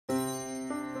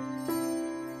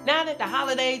Now that the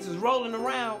holidays is rolling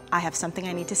around, I have something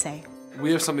I need to say.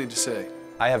 We have something to say.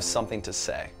 I have something to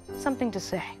say. Something to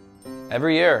say.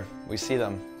 Every year, we see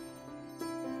them.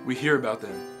 We hear about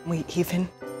them. We even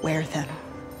wear them.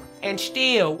 and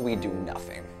still We do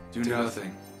nothing. Do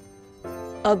nothing.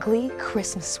 Ugly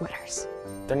Christmas sweaters.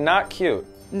 They're not cute.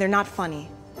 They're not funny.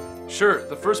 Sure,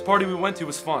 the first party we went to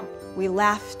was fun. We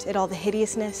laughed at all the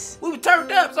hideousness. we were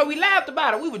turned up, so we laughed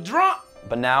about it. We were drunk.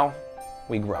 But now,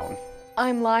 we grown.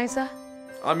 I'm Liza.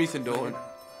 I'm Ethan Dolan.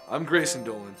 I'm Grayson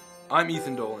Dolan. I'm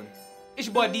Ethan Dolan. It's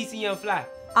your boy DC Young Fly.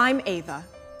 I'm Ava.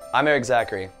 I'm Eric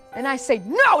Zachary. And I say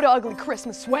no to ugly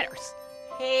Christmas sweaters.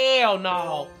 Hell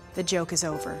no. The joke is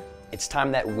over. It's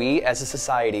time that we, as a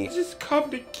society, Just come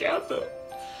together.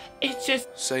 It's just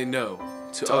Say no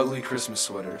to ugly Christmas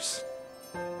sweaters.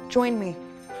 Join me.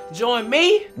 join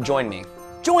me. join me.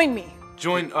 Join me.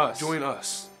 Join us. Join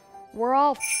us. We're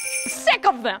all sick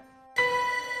of them.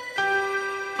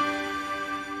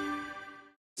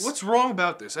 What's wrong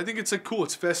about this? I think it's like cool.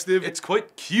 It's festive. It's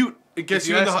quite cute. It gets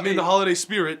you in the holiday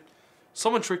spirit.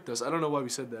 Someone tricked us. I don't know why we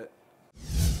said that.